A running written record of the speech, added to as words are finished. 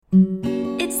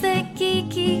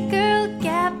Geeky Girl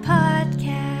Gab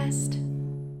podcast.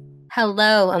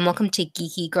 Hello and welcome to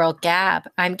Geeky Girl Gab.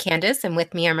 I'm Candace and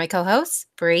with me are my co-hosts,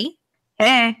 Bree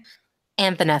Hey.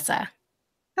 and Vanessa.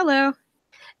 Hello.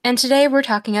 And today we're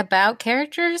talking about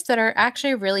characters that are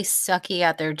actually really sucky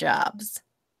at their jobs.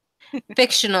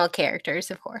 Fictional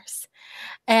characters, of course.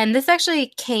 And this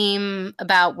actually came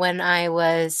about when I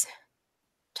was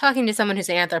talking to someone who's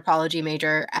an anthropology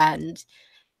major, and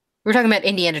we're talking about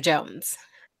Indiana Jones.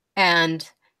 And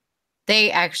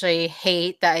they actually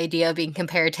hate the idea of being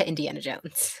compared to Indiana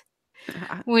Jones,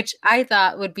 which I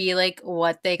thought would be like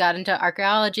what they got into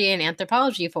archaeology and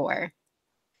anthropology for.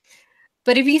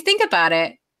 But if you think about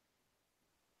it,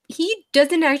 he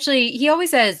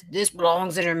always says, this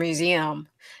belongs in a museum,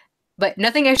 but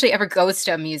nothing actually ever goes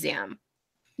to a museum.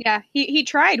 Yeah, he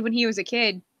tried when he was a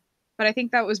kid, but I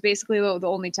think that was basically the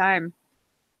only time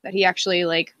that he actually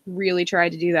really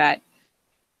tried to do that.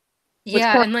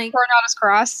 Yeah, and Coronato's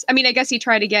Cross. I mean, I guess he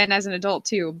tried again as an adult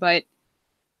too, but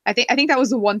I think that was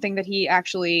the one thing that he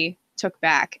actually took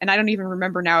back, and I don't even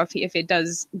remember now if it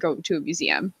does go to a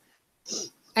museum.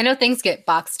 I know things get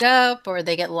boxed up, or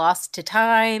they get lost to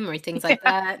time, or things like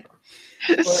that.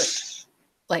 Or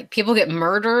like people get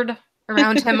murdered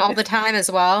around him all the time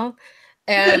as well,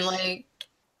 and like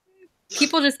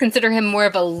people just consider him more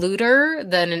of a looter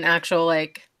than an actual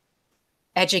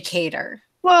educator.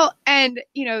 Well, and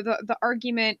the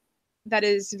argument that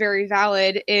is very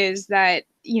valid is that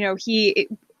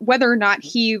whether or not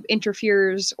he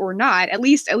interferes or not, at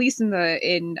least in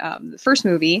the first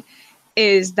movie,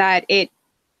 is that it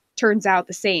turns out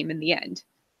the same in the end.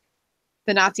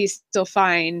 The Nazis still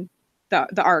find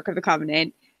the Ark of the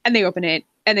Covenant, and they open it,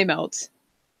 and they melt.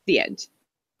 The end.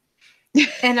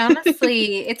 And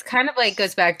honestly, it's kind of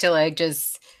goes back to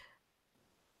just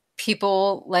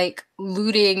people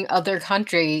looting other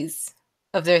countries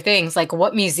of their things. Like,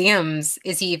 what museums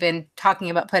is he even talking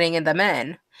about putting them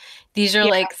in? These are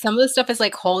some of the stuff is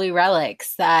holy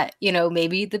relics that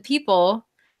maybe the people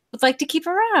would like to keep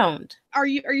around. Are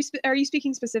you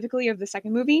speaking specifically of the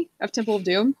second movie of Temple of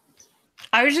Doom?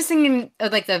 I was just thinking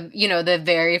of the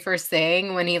very first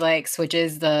thing when he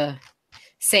switches the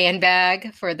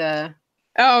sandbag for the.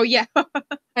 Oh yeah.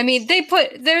 I mean, they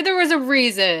put there was a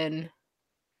reason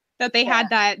that they had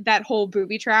that whole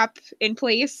booby trap in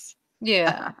place.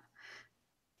 Yeah.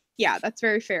 Yeah, that's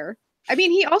very fair. I mean,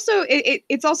 he also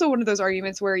it's also one of those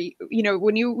arguments where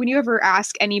when you ever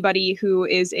ask anybody who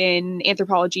is in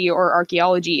anthropology or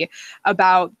archaeology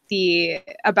about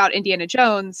Indiana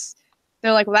Jones,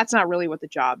 they're like, well, that's not really what the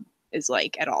job is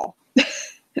like at all.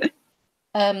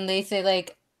 They say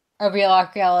a real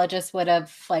archaeologist would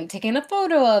have taken a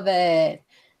photo of it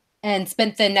and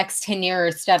spent the next 10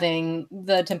 years studying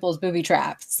the temple's booby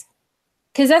traps.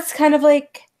 Because that's kind of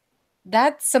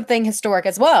that's something historic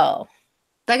as well.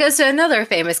 That goes to another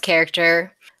famous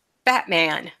character,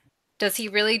 Batman. Does he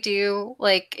really do,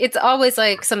 it's always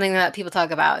something that people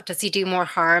talk about. Does he do more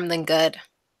harm than good?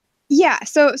 Yeah,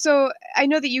 so I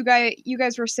know that you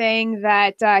guys were saying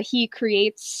that he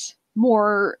creates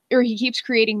more, or he keeps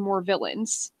creating more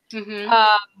villains. Mm-hmm.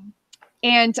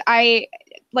 And I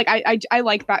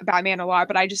like Batman a lot,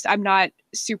 but I'm not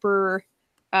super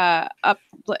up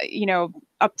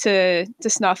to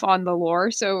snuff on the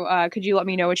lore. So could you let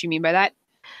me know what you mean by that?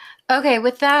 Okay,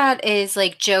 with that is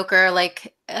Joker,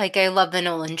 I love the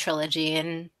Nolan trilogy,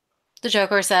 and the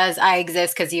Joker says, I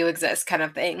exist because you exist, kind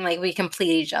of thing. We complete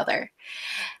each other.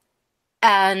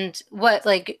 And what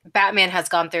Batman has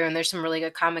gone through, and there's some really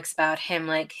good comics about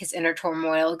him, his inner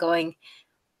turmoil going,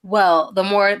 well, the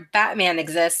more Batman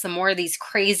exists, the more these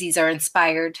crazies are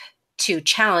inspired to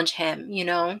challenge him,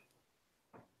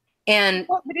 And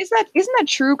but isn't that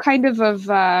true kind of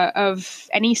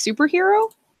any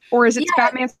superhero? Or is it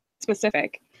Batman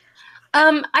specific?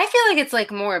 I feel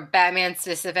it's more Batman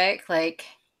specific,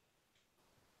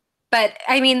 but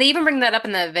I mean they even bring that up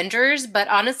in the Avengers, but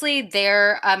honestly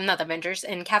they're not the Avengers,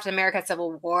 in Captain America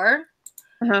Civil War.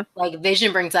 Uh-huh.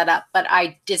 Vision brings that up, but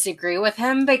I disagree with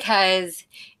him because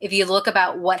if you look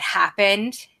about what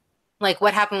happened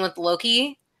with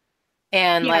Loki,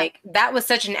 and that was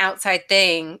such an outside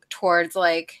thing towards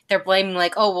they're blaming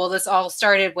oh well this all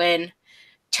started when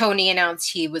Tony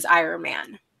announced he was Iron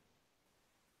Man.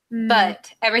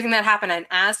 But everything that happened on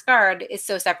Asgard is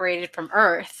so separated from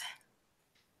Earth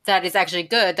that it's actually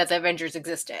good that the Avengers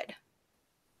existed.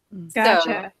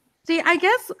 Gotcha. See, I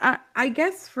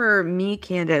guess for me,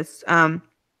 Candace,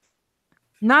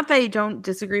 not that I don't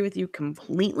disagree with you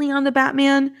completely on the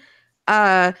Batman,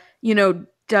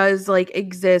 does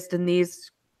exist, and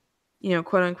these,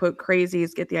 quote unquote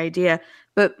crazies get the idea.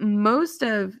 But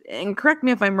and correct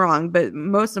me if I'm wrong, but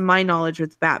most of my knowledge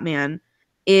with Batman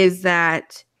is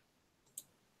that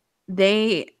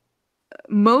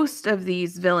most of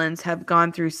these villains have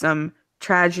gone through some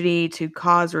tragedy to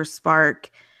cause or spark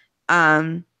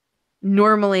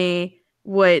normally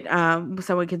what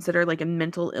some would consider like a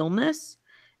mental illness.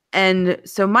 And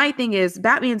so my thing is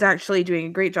Batman's actually doing a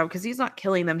great job because he's not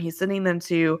killing them. He's sending them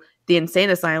to the insane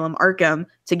asylum, Arkham,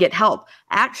 to get help.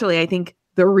 Actually, I think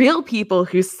the real people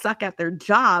who suck at their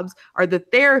jobs are the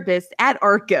therapists at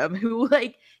Arkham who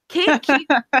like can't keep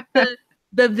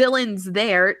the villains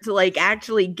there to like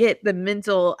actually get the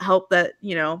mental help that,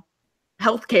 you know,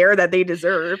 healthcare that they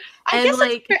deserve. I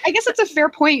guess that's a fair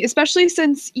point, especially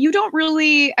since you don't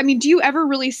really, I mean, do you ever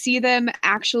really see them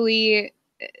actually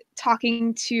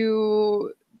talking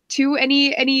to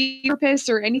any therapists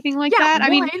or anything like that? I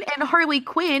mean, and Harley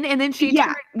Quinn, and then she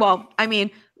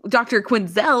Dr.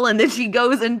 Quinzel, and then she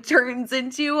goes and turns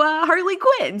into Harley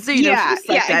Quinn. So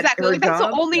exactly. Like,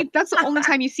 that's the only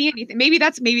time you see anything. Maybe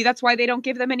that's why they don't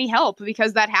give them any help,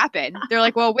 because that happened. They're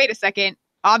like, well, wait a second.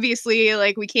 Obviously,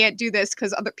 like, we can't do this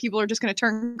because other people are just going to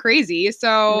turn crazy.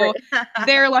 So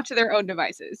they're left to their own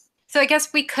devices. So I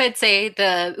guess we could say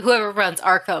whoever runs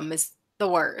Arkham is the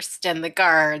worst, and the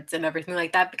guards and everything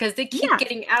like that, because they keep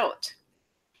getting out.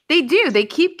 They do. They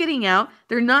keep getting out.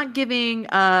 They're not giving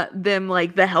them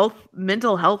like the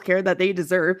mental health care that they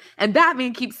deserve. And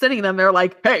Batman keeps sending them. They're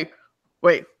like, hey,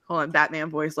 wait, hold on. Batman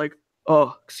voice like,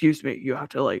 oh, excuse me. You have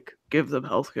to like give them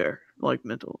health care, like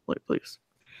mental, like please.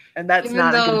 And that's even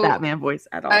not a good Batman voice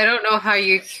at all. I don't know how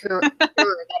you cure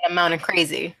that amount of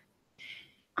crazy.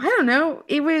 I don't know.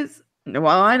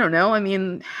 I don't know. I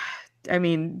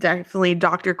mean, definitely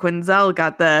Dr. Quinzel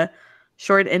got the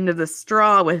short end of the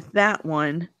straw with that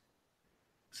one.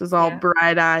 She was all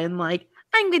bright-eyed and like,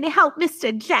 I'm going to help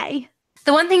Mr. J.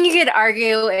 The one thing you could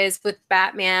argue is with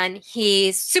Batman,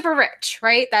 he's super rich,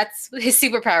 right? That's his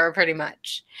superpower pretty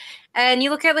much. And you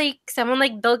look at like someone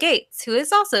like Bill Gates, who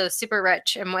is also super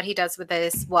rich, and what he does with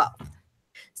his wealth.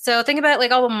 So think about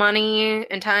like all the money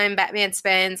and time Batman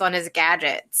spends on his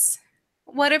gadgets.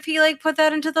 What if he like put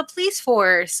that into the police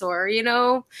force, or, you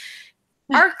know,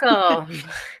 Arkham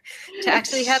to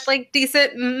actually have like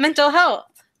decent mental health?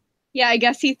 Yeah, I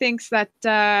guess he thinks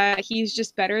that he's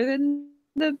just better than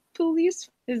the police.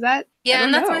 Is that? Yeah,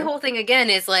 and that's my whole thing again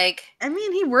is like, I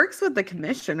mean, he works with the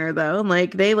commissioner though, and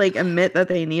like they like admit that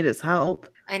they need his help.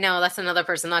 I know that's another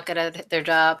person not good at their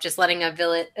job, just letting a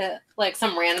villain, like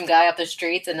some random guy off the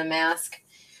streets in a mask,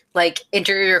 like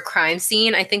enter your crime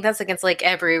scene. I think that's against like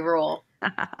every rule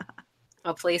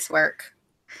of police work.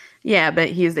 Yeah, but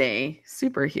he's a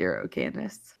superhero,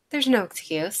 Candace. There's no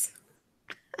excuse.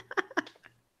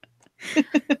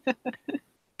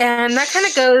 And that kind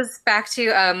of goes back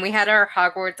to we had our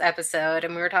Hogwarts episode,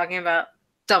 and we were talking about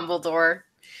Dumbledore.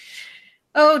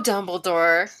 Oh,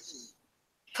 Dumbledore,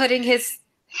 putting his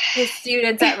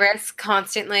students at risk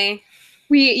constantly.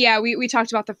 We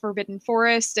talked about the Forbidden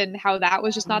Forest and how that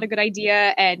was just not a good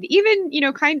idea, and even, you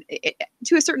know,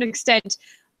 to a certain extent,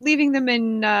 leaving them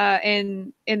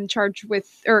in charge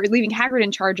with, or leaving Hagrid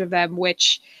in charge of them,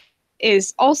 which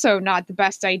is also not the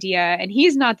best idea. And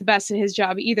he's not the best at his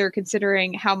job either,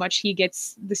 considering how much he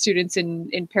gets the students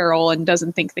in peril and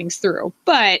doesn't think things through.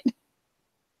 But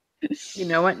you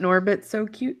know what? Norbit's so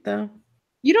cute though.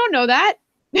 You don't know that.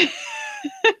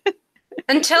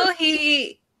 until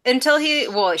he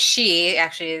well, she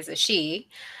actually is a she,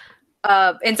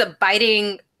 ends up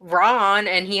biting Ron,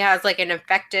 and he has like an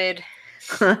infected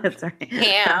That's right.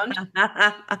 hand.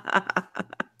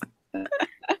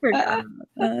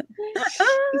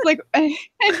 It's like, and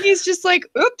he's just like,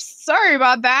 oops, sorry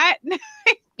about that.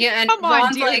 Yeah, and Come on,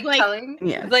 Ron's dude, like telling,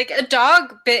 like, a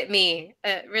dog bit me,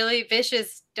 a really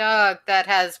vicious dog that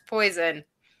has poison.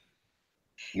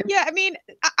 Yeah, I mean,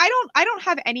 I don't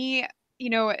have any, you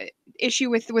know, issue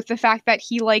with the fact that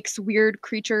he likes weird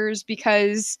creatures,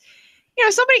 because, you know,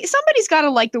 somebody's got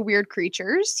to like the weird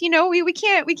creatures. You know, we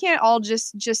can't all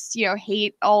just you know,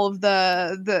 hate all of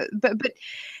but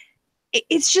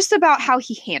it's just about how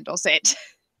he handles it.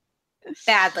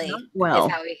 Badly. Well,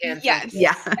 is how he handles yes. it.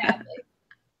 Yeah. Badly.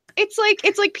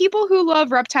 It's like people who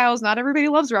love reptiles. Not everybody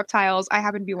loves reptiles. I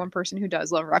happen to be one person who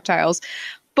does love reptiles.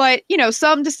 But, you know,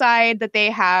 some decide that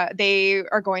they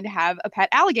are going to have a pet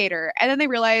alligator, and then they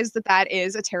realize that that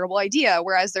is a terrible idea.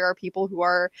 Whereas there are people who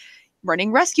are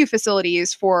running rescue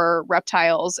facilities for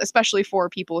reptiles, especially for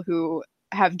people who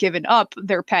have given up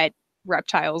their pet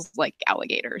reptiles like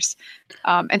alligators.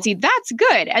 And see, that's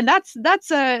good, and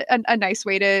that's a nice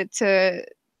way to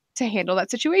handle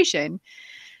that situation.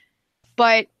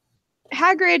 But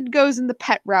Hagrid goes in the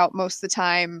pet route most of the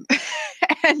time,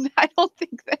 and I don't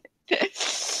think that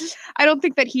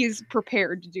he's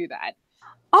prepared to do that.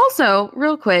 Also,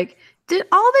 real quick, did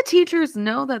all the teachers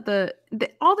know that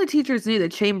all the teachers knew the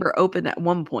chamber opened at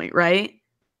one point, right?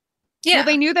 Yeah. Well,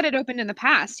 they knew that it opened in the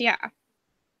past. Yeah.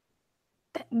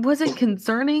 Was it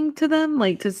concerning to them,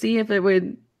 like to see if it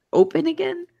would open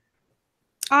again?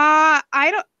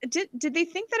 I don't. Did they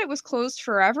think that it was closed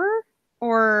forever,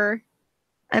 or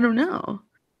I don't know.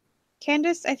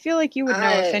 Candace? I feel like you would know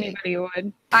if anybody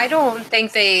would. I don't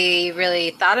think they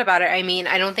really thought about it. I mean,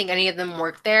 I don't think any of them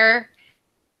worked there.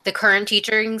 The current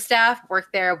teaching staff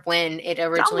worked there when it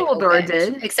originally Dumbledore opened.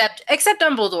 did. Except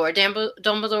Dumbledore.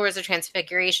 Dumbledore is a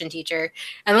Transfiguration teacher.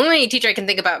 And the only teacher I can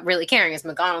think about really caring is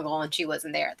McGonagall, and she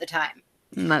wasn't there at the time.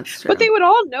 That's true. But they would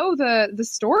all know the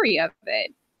story of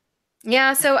it.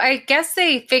 Yeah, so I guess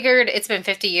they figured it's been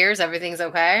 50 years, everything's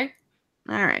okay.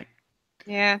 All right.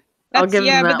 Yeah. I'll give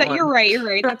them that one. You're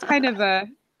right. That's kind of I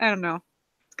don't know.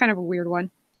 It's kind of a weird one.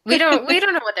 We don't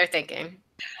know what they're thinking.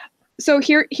 So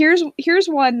here's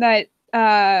one that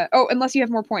unless you have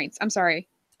more points. I'm sorry.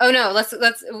 Oh no, let's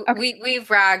Okay. we've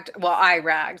ragged, well, I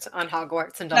ragged on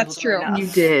Hogwarts and Dumbledore. That's true. enough. You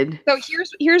did. So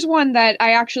here's one that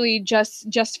I actually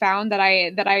just found that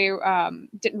I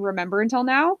didn't remember until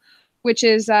now, which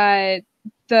is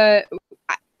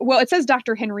it says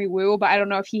Dr. Henry Wu, but I don't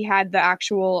know if he had the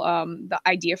actual the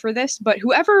idea for this. But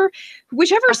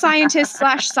whichever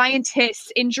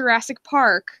scientists in Jurassic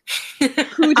Park who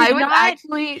did I was not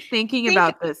actually thinking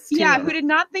about this too. yeah, who did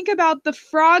not think about the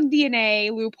frog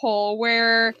DNA loophole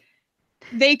where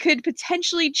they could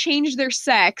potentially change their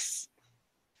sex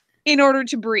in order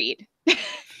to breed.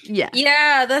 Yeah.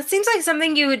 Yeah, that seems like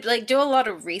something you would like do a lot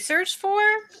of research for.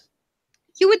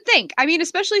 You would think. I mean,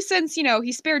 especially since,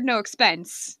 he spared no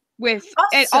expense with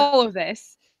Also- all of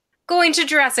this. Going to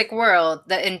Jurassic World,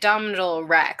 the Indomitable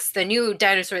Rex, the new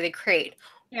dinosaur they create.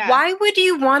 Yeah. Why would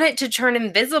you want it to turn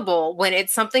invisible when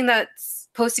it's something that's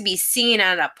supposed to be seen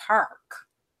at a park?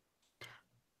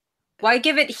 Why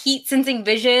give it heat-sensing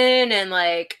vision and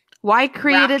Why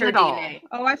create it raptor at all? DNA?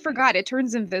 Oh, I forgot. It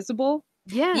turns invisible.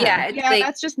 Yeah. Yeah, it's Yeah,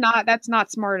 like, that's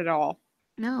not smart at all.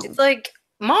 No. it's like,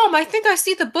 Mom, I think I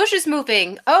see the bushes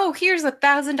moving. Oh, here's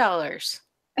 $1,000.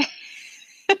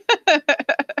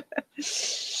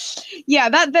 Yeah,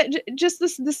 that just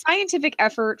the scientific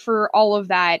effort for all of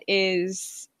that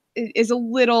is a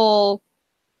little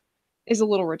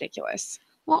ridiculous.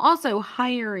 Well, also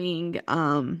hiring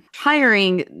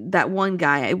that one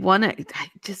guy. I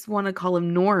just want to call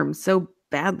him Norm so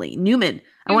badly. Newman.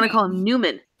 I want to call him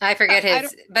Newman. I forget I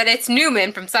but it's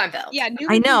Newman from Seinfeld. Yeah,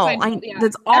 I know.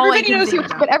 That's all I can think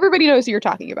about. but everybody knows who you're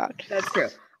talking about. That's true.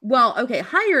 Well, okay,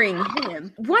 hiring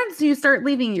him. Once you start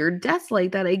leaving your desk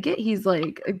like that, I get he's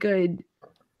like a good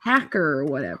hacker or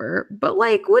whatever. But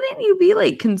wouldn't you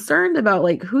be concerned about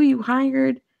who you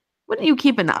hired? Wouldn't you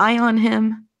keep an eye on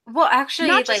him? Well, actually,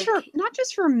 Not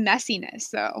just for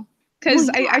messiness though, because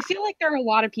Well, yeah. I feel like there are a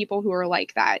lot of people who are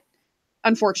like that,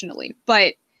 unfortunately.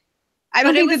 But I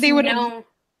don't But think that they would have. known.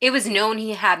 It was known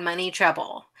he had money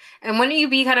trouble, and wouldn't you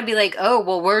be like, oh,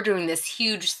 well, we're doing this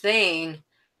huge thing.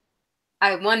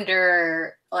 I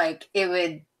wonder, it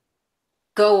would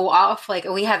go off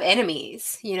we have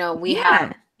enemies. We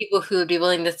have people who would be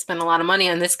willing to spend a lot of money,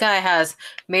 and this guy has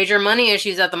major money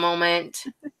issues at the moment.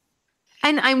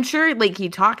 And I'm sure he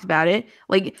talked about it.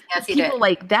 Yes, he people did.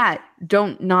 like that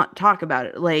don't not talk about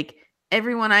it.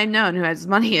 Everyone I've known who has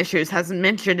money issues hasn't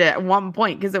mentioned it at one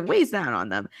point because it weighs down on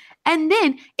them. And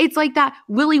then it's like that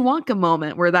Willy Wonka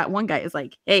moment where that one guy is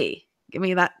like, hey, give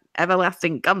me that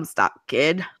everlasting gum stop,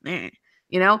 kid. And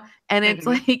it's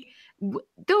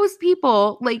those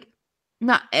people,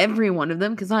 not every one of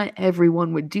them, because not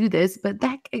everyone would do this, but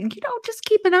that, just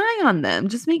keep an eye on them.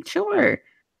 Just make sure.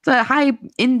 It's a high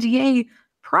NDA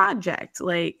project.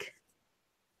 What's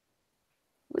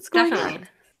going on?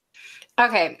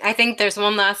 Okay, I think there's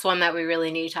one last one that we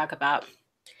really need to talk about,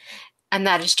 and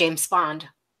that is James Bond.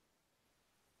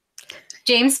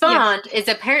 James Bond is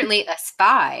apparently a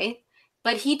spy,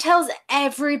 but he tells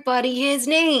everybody his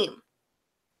name.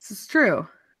 This is true.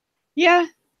 Yeah.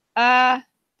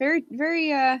 Very,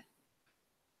 very,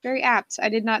 very apt. I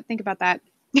did not think about that.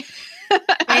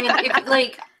 And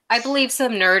I believe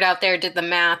some nerd out there did the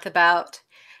math about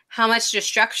how much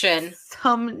destruction.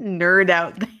 Some nerd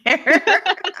out there.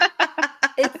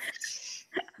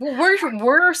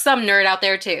 We're some nerd out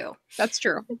there too. That's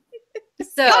true.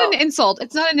 So Not an insult.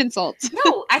 It's not an insult.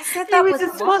 no, I said that It was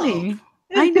just love. funny.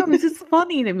 I know, it's just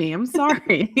funny to me. I'm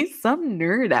sorry. He's some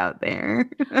nerd out there.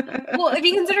 Well, if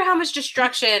you consider how much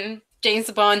destruction James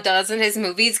Bond does in his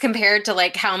movies compared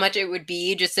to how much it would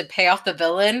be just to pay off the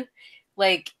villain,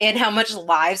 and how much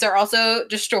lives are also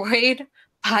destroyed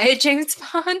by a James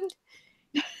Bond,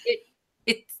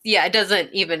 it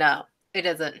doesn't even up. It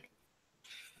doesn't.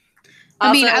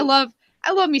 I mean, Also,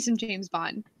 I love me some James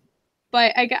Bond,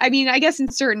 but I mean, I guess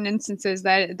in certain instances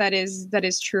that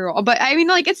is true. But I mean,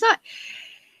 like, it's not.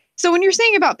 So when you're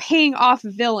saying about paying off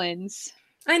villains,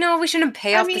 I know we shouldn't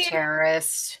pay I off the mean-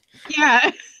 terrorist.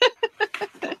 yeah,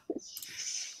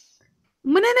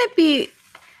 Wouldn't it be?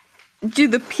 Do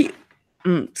the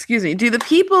excuse me? Do the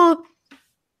people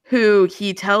who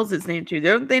he tells his name to,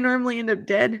 don't they normally end up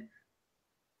dead?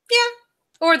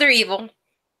 Or they're evil.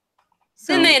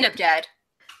 So, Then they end up dead.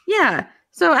 yeah.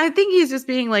 So I think he's just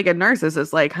being like a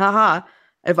narcissist, like, haha,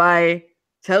 if I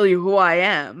tell you who I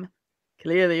am,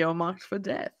 clearly you're marked for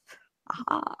death.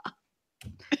 Aha.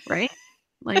 Right?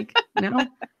 Like, no?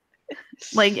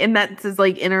 Like, and that's his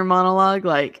like inner monologue,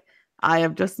 like, I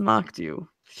have just mocked you,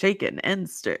 shaken and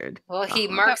stirred. Well, he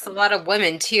Aha. marks a lot of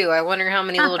women too. I wonder how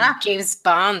many little James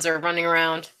Bonds are running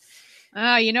around.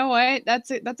 you know what?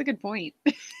 That's a good point.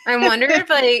 I wonder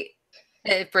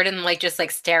if Britain like just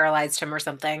like sterilized him or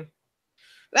something.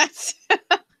 That's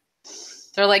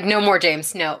They're like, no more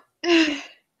James. No. it's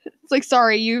like,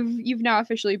 sorry, you've now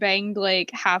officially banged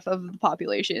like half of the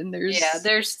population. There's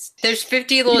There's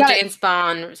 50 little gotta- James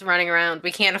Bonds running around.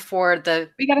 We can't afford the.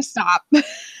 we gotta stop.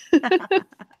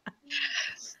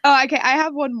 Oh, okay. I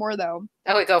have one more though,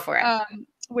 Oh, wait, go for it.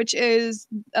 which is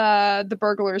the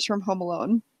burglars from Home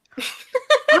Alone.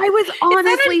 I was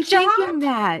honestly a job? thinking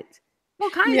that. Well,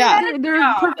 kind Yeah. of. They're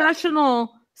job?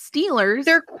 professional stealers.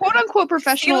 They're quote unquote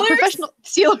professional Stealers?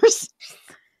 stealers,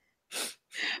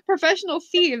 professional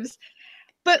thieves.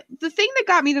 But the thing that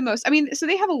got me the most, I mean, so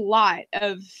they have a lot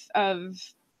of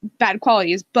bad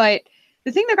qualities, but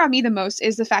the thing that got me the most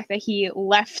is the fact that he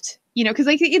left, you know, because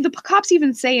like the cops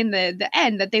even say in the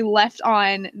end that they left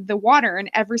on the water in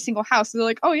every single house. So they're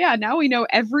like, oh yeah, now we know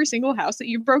every single house that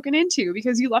you've broken into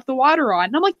because you left the water on.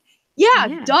 And I'm like,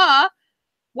 yeah. Duh.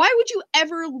 Why would you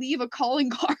ever leave a calling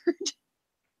card?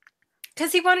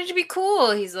 Because he wanted to be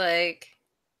cool. He's like,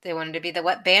 they wanted to be the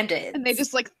wet bandits. And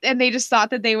they just thought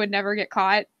that they would never get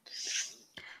caught.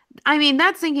 I mean,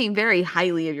 that's thinking very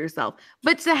highly of yourself.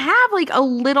 But to have like a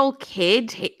little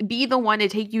kid be the one to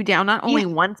take you down not only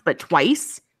once but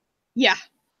twice, Yeah.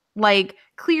 like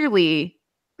clearly.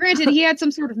 Granted, he had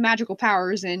some sort of magical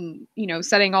powers in, you know,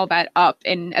 setting all that up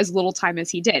in as little time as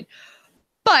he did.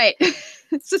 But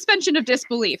suspension of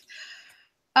disbelief.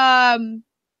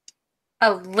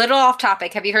 A little off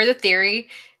topic. Have you heard the theory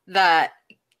that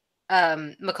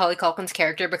Macaulay Culkin's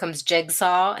character becomes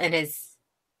Jigsaw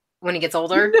when he gets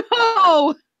older?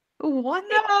 No, What?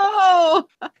 no.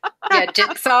 Yeah,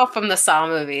 Jigsaw from the Saw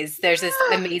movies. There's this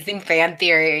amazing fan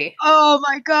theory Oh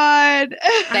my god.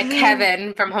 that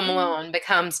Kevin from Home Alone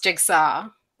becomes Jigsaw.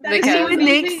 That is It Because would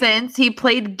make sense. He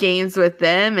played games with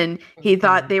them and he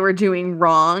thought they were doing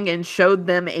wrong and showed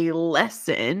them a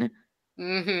lesson.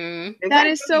 mm-hmm. That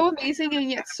is so amazing and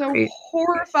yet so Great.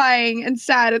 horrifying and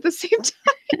sad at the same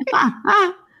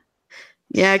time.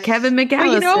 Yeah, Kevin you know-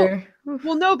 McAllister.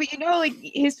 Well, no, but you know, like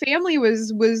his family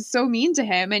was so mean to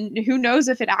him, and who knows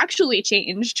if it actually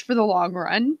changed for the long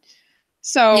run.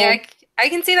 So Yeah, I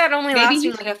can see that only Maybe lasting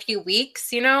he- like a few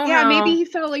weeks, you know? yeah, how- maybe he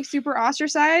felt like super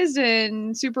ostracized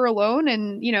and super alone,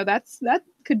 and you know that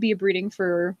could be a breeding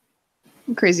for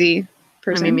a crazy I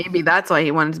person. mean, maybe that's why he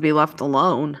wanted to be left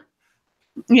alone.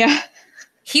 Yeah,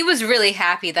 He was really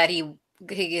happy that he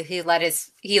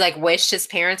like wished his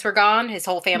parents were gone, his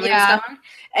whole family Yeah. was gone,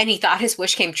 and he thought his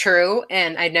wish came true.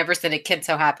 And I'd never seen a kid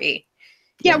so happy.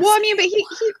 yeah. Yes. Well, I mean, but he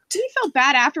felt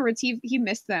bad afterwards. He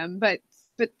missed them, but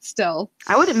still,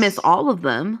 I wouldn't miss all of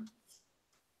them.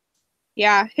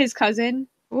 yeah. His cousin,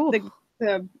 Ooh.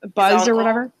 the Buzz uncle? or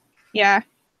whatever. Yeah,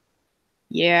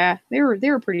 yeah. They were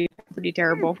pretty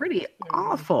terrible. Pretty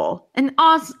awful. And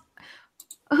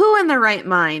who in their right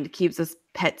mind keeps a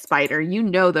pet spider? You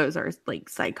know those are like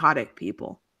psychotic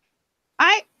people.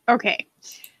 Okay.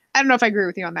 I don't know if I agree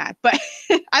with you on that, but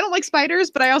I don't like spiders,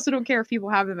 but I also don't care if people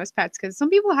have them as pets because some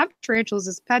people have tarantulas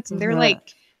as pets and they're Yeah.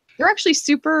 they're actually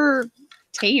super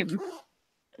tame.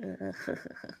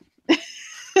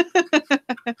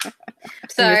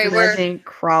 Sorry, There's we're nothing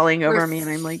crawling over we're me, and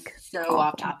I'm like, so awful.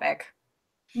 off topic.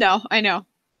 No, I know.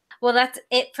 Well, that's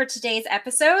it for today's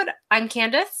episode. I'm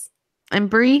Candace. I'm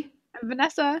Bree. I'm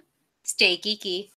Vanessa. Stay geeky.